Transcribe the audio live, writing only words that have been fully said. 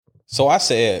So I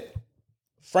said,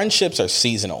 friendships are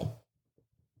seasonal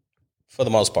for the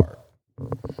most part,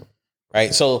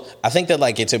 right? So I think that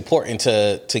like it's important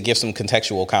to give some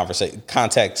contextual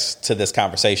context to this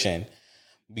conversation,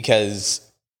 because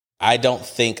I don't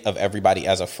think of everybody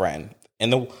as a friend.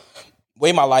 And the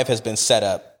way my life has been set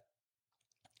up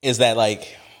is that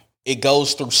like it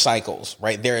goes through cycles,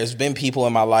 right? There has been people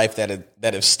in my life that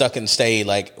have stuck and stayed.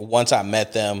 Like once I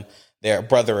met them, they're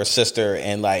brother or sister,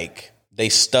 and like they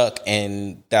stuck,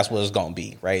 and that's what it's going to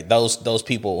be, right? Those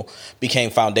people became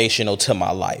foundational to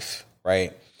my life,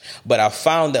 right? But I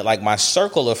found that like my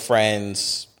circle of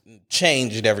friends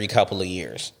changed every couple of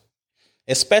years,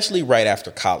 especially right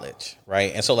after college,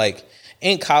 right? And so like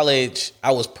in college,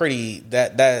 I was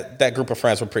that group of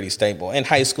friends were pretty stable. In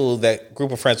high school, that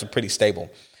group of friends were pretty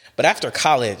stable. But after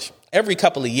college, every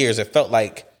couple of years, it felt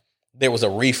like there was a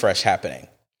refresh happening.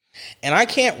 And I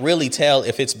can't really tell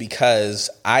if it's because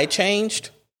I changed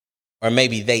or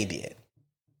maybe they did,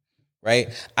 right?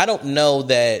 I don't know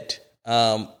that.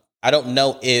 I don't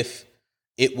know if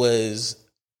it was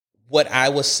what I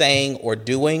was saying or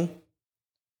doing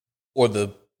or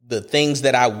the things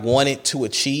that I wanted to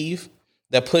achieve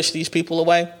that pushed these people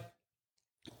away,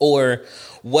 or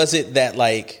was it that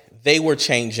like they were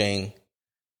changing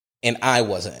and I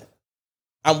wasn't?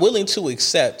 I'm willing to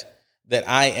accept that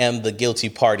I am the guilty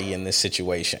party in this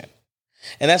situation.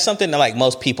 And that's something that like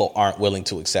most people aren't willing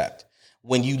to accept.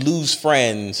 When you lose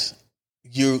friends,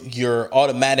 you're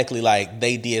automatically like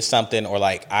they did something, or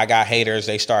like I got haters,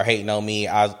 they start hating on me,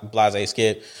 I blase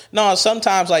skip. No,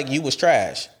 sometimes like you was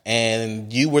trash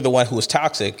and you were the one who was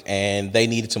toxic, and they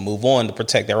needed to move on to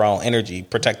protect their own energy,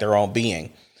 protect their own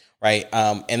being, right?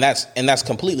 And that's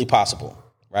completely possible,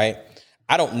 right?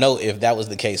 I don't know if that was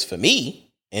the case for me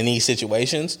in these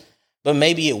situations, but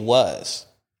maybe it was.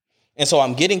 And so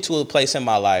I'm getting to a place in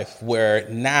my life where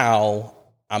now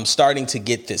I'm starting to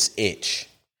get this itch,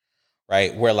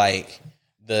 right? Where like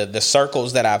the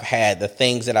circles that I've had, the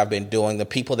things that I've been doing, the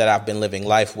people that I've been living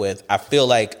life with, I feel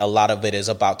like a lot of it is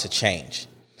about to change.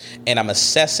 And I'm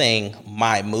assessing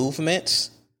my movements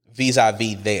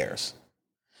vis-a-vis theirs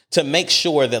to make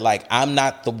sure that like I'm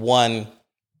not the one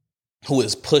who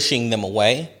is pushing them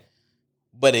away,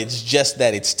 but it's just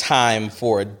that it's time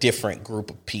for a different group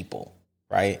of people,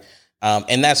 right?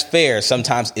 And that's fair.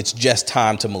 Sometimes it's just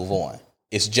time to move on.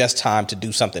 It's just time to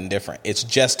do something different. It's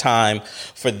just time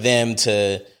for them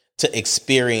to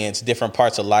experience different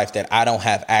parts of life that I don't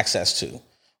have access to,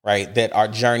 right? That our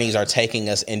journeys are taking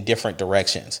us in different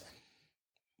directions.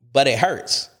 But it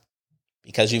hurts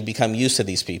because you've become used to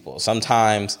these people.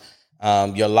 Sometimes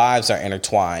your lives are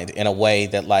intertwined in a way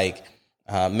that like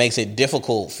makes it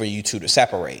difficult for you to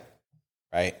separate,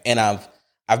 right? And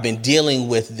I've been dealing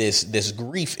with this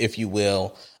grief, if you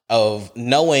will, of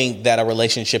knowing that a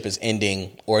relationship is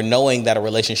ending or knowing that a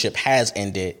relationship has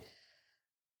ended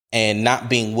and not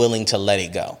being willing to let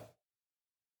it go.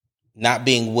 Not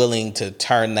being willing to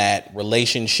turn that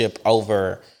relationship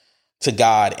over to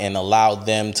God and allow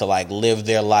them to like live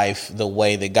their life the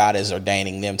way that God is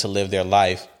ordaining them to live their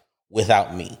life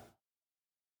without me.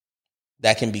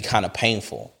 That can be kind of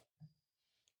painful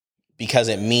because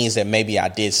it means that maybe I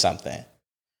did something,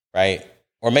 right?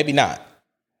 Or maybe not.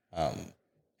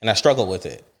 And I struggle with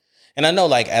it. And I know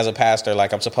like as a pastor,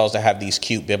 like I'm supposed to have these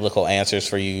cute biblical answers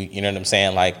for you. You know what I'm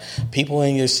saying? Like people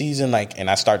in your season, like, and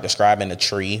I start describing a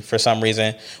tree for some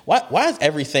reason. Why is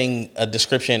everything a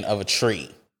description of a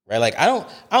tree? Right? Like I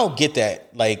don't get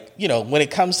that. Like, you know, when it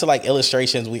comes to like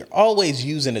illustrations, we're always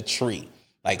using a tree.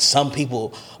 Like some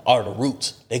people are the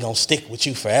roots. They're going to stick with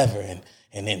you forever.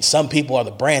 And then some people are the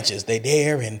branches. They're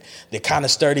there and they're kind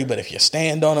of sturdy, but if you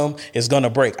stand on them, it's going to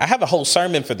break. I have a whole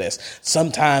sermon for this.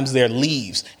 Sometimes they're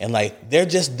leaves and like they're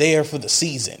just there for the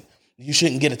season. You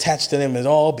shouldn't get attached to them at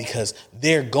all because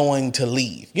they're going to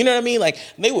leave. You know what I mean? Like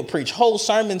they would preach whole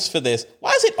sermons for this.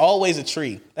 Why is it always a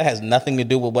tree? That has nothing to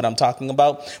do with what I'm talking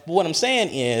about. But what I'm saying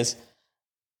is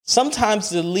sometimes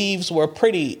the leaves were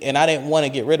pretty and I didn't want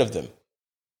to get rid of them.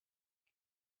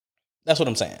 That's what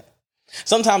I'm saying.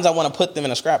 Sometimes I want to put them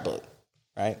in a scrapbook,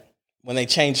 right? When they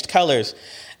changed colors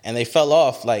and they fell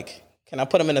off, like, can I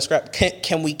put them in a scrap?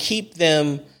 Can we keep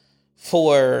them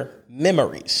for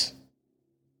memories?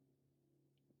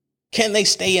 Can they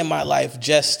stay in my life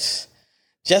just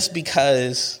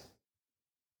because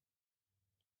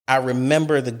I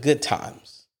remember the good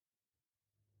times,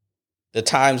 the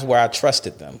times where I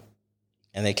trusted them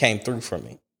and they came through for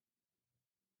me,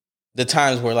 the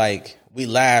times where like we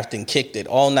laughed and kicked it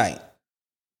all night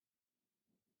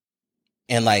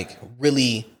and like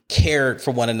really cared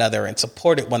for one another and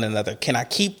supported one another? Can I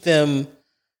keep them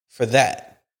for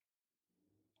that?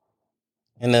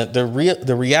 And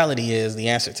the reality is, the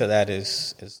answer to that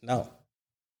is no.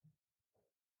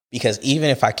 Because even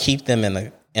if I keep them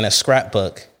in a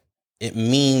scrapbook, it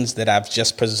means that I've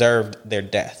just preserved their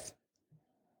death.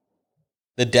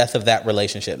 The death of that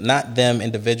relationship, not them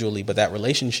individually, but that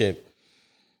relationship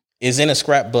is in a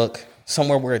scrapbook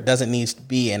somewhere where it doesn't need to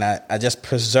be. And I just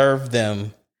preserve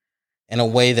them in a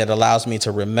way that allows me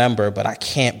to remember, but I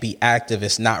can't be active.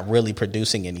 It's not really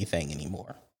producing anything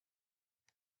anymore.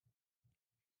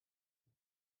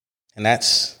 And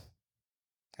that's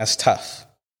tough,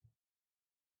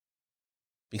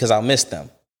 because I'll miss them.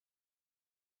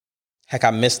 Heck,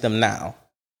 I miss them now.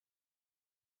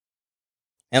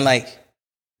 And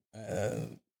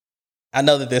I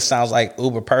know that this sounds like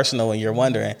uber personal and you're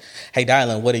wondering, hey,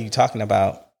 Dylan, what are you talking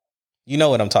about? You know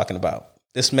what I'm talking about.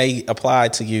 This may apply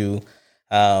to you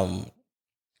in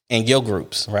your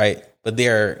groups, right? But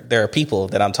there are people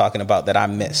that I'm talking about that I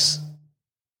miss,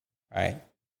 right?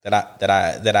 That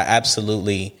I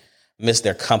absolutely miss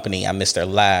their company. I miss their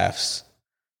laughs.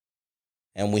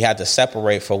 And we had to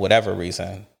separate for whatever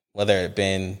reason, whether it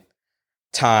been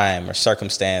time or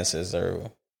circumstances,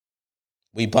 or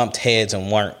we bumped heads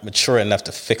and weren't mature enough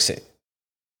to fix it.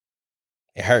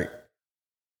 It hurt.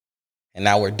 And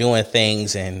now we're doing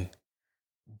things and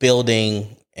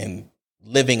building and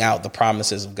living out the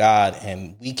promises of God,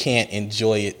 and we can't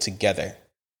enjoy it together.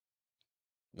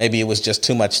 Maybe it was just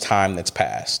too much time that's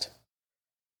passed.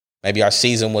 Maybe our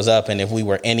season was up, and if we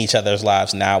were in each other's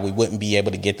lives now, we wouldn't be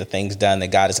able to get the things done that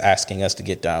God is asking us to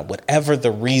get done. Whatever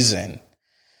the reason,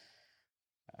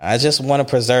 I just want to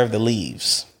preserve the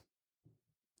leaves.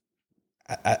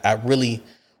 I really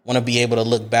want to be able to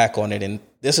look back on it. And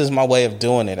this is my way of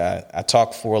doing it. I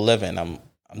talk for a living. I'm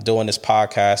doing this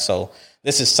podcast. So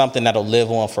this is something that'll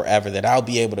live on forever, that I'll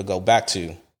be able to go back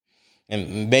to.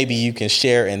 And maybe you can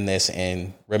share in this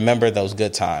and remember those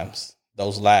good times,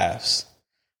 those laughs,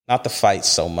 not the fights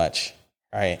so much,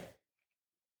 right?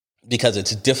 Because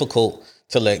it's difficult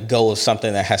to let go of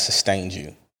something that has sustained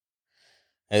you.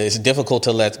 It's difficult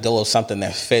to let go of something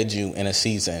that fed you in a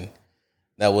season,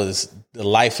 that was the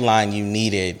lifeline you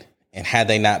needed. And had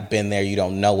they not been there, you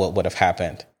don't know what would have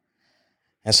happened.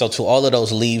 And so to all of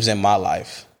those leaves in my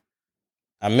life,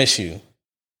 I miss you.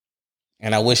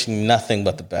 And I wish you nothing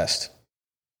but the best.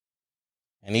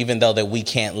 And even though that we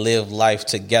can't live life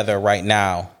together right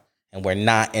now, and we're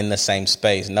not in the same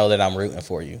space, know that I'm rooting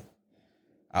for you.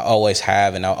 I always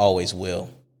have, and I always will.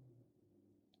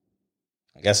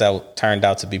 I guess that turned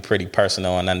out to be pretty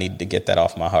personal, and I needed to get that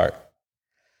off my heart.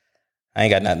 I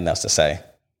ain't got nothing else to say.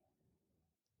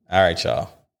 All right, y'all.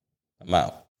 I'm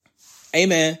out. Hey,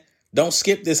 man, don't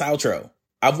skip this outro.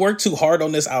 I've worked too hard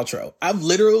on this outro. I've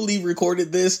literally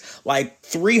recorded this like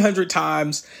 300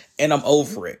 times, and I'm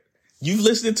over it. You've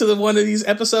listened to one of these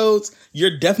episodes,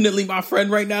 you're definitely my friend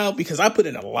right now, because I put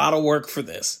in a lot of work for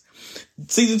this.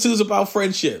 Season 2 is about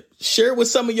friendship. Share it with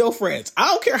some of your friends. I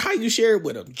don't care how you share it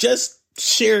with them. Just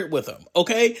share it with them,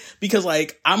 okay? Because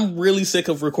I'm really sick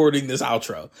of recording this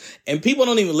outro. And people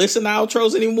don't even listen to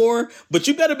outros anymore, but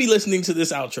you better be listening to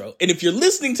this outro. And if you're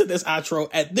listening to this outro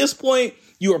at this point,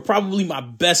 you are probably my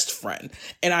best friend.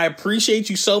 And I appreciate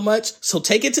you so much. So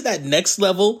take it to that next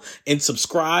level and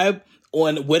subscribe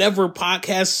on whatever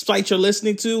podcast site you're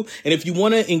listening to. And if you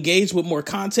want to engage with more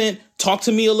content, talk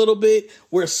to me a little bit.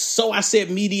 We're So I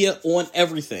Said Media on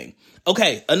everything.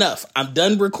 Okay, enough. I'm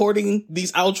done recording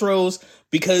these outros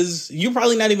because you're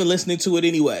probably not even listening to it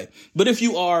anyway. But if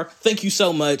you are, thank you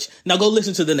so much. Now go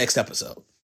listen to the next episode.